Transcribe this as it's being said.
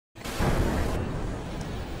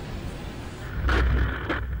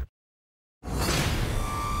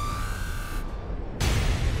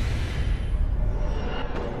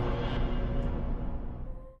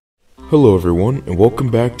Hello everyone, and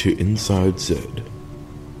welcome back to Inside Zed.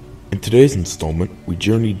 In today's installment, we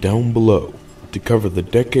journey down below to cover the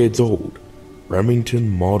decades-old Remington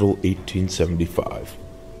Model 1875.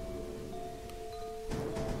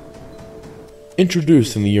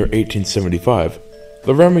 Introduced in the year 1875,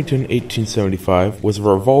 the Remington 1875 was a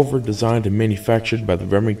revolver designed and manufactured by the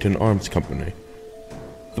Remington Arms Company.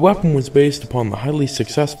 The weapon was based upon the highly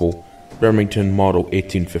successful Remington Model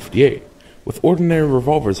 1858, with ordinary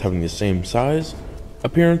revolvers having the same size,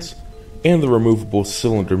 appearance, and the removable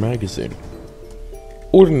cylinder magazine.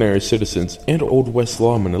 Ordinary citizens and Old West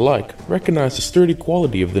lawmen alike recognized the sturdy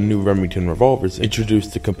quality of the new Remington revolvers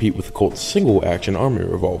introduced to compete with Colt's single-action army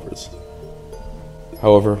revolvers.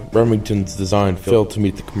 However, Remington's design failed to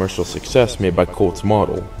meet the commercial success made by Colt's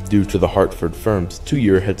model due to the Hartford firm's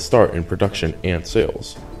 2-year head start in production and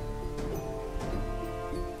sales.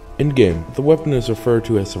 In-game, the weapon is referred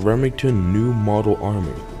to as the Remington New Model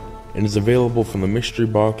Army, and is available from the mystery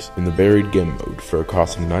box in the buried game mode for a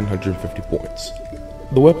cost of 950 points.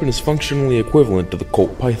 The weapon is functionally equivalent to the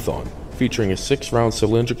Colt Python, featuring a 6-round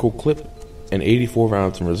cylindrical clip and 84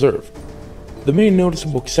 rounds in reserve. The main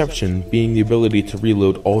noticeable exception being the ability to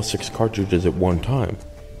reload all 6 cartridges at one time,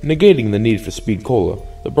 negating the need for speed cola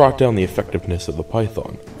that brought down the effectiveness of the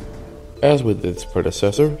Python. As with its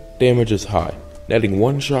predecessor, damage is high, netting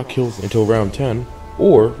 1-shot kills until round 10,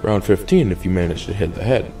 or round 15 if you manage to hit the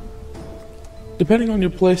head. Depending on your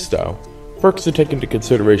playstyle, perks to take into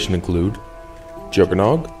consideration include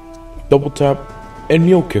Juggernog, Double Tap, and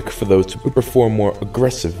Mule Kick for those who prefer a more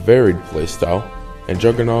aggressive, varied playstyle, and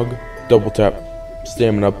Juggernog, Double Tap,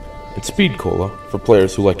 Stamina Up, and Speed Cola for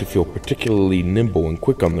players who like to feel particularly nimble and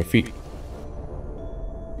quick on their feet.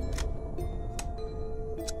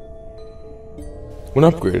 When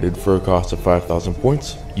upgraded for a cost of 5,000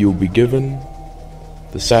 points, you will be given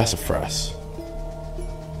the Sassafras.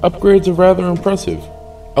 Upgrades are rather impressive,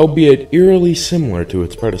 albeit eerily similar to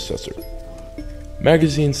its predecessor.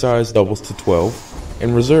 Magazine size doubles to 12,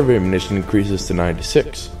 and reserve ammunition increases to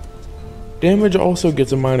 96. Damage also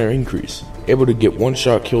gets a minor increase, able to get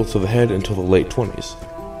 1-shot kills to the head until the late 20s.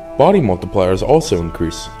 Body multipliers also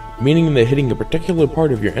increase, meaning that hitting a particular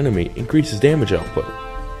part of your enemy increases damage output.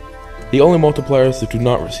 The only multipliers that do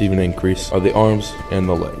not receive an increase are the arms and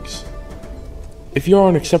the legs. If you are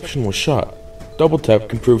an exceptional shot, Double Tap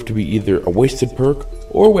can prove to be either a wasted perk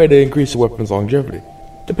or a way to increase a weapon's longevity,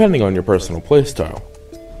 depending on your personal playstyle.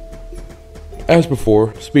 As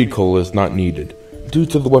before, Speed Cola is not needed, due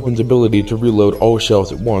to the weapon's ability to reload all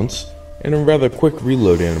shells at once, and a rather quick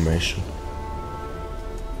reload animation.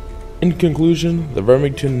 In conclusion, the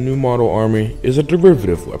Remington New Model Army is a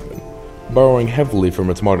derivative weapon, borrowing heavily from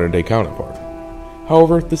its modern-day counterpart.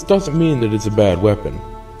 However, this doesn't mean that it's a bad weapon.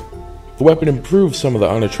 The weapon improves some of the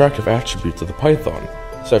unattractive attributes of the Python,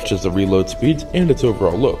 such as the reload speeds and its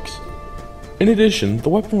overall looks. In addition, the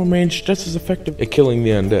weapon remains just as effective at killing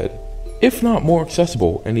the undead, if not more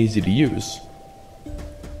accessible and easy to use.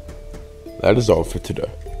 That is all for today.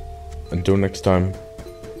 Until next time,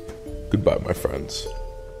 goodbye my friends.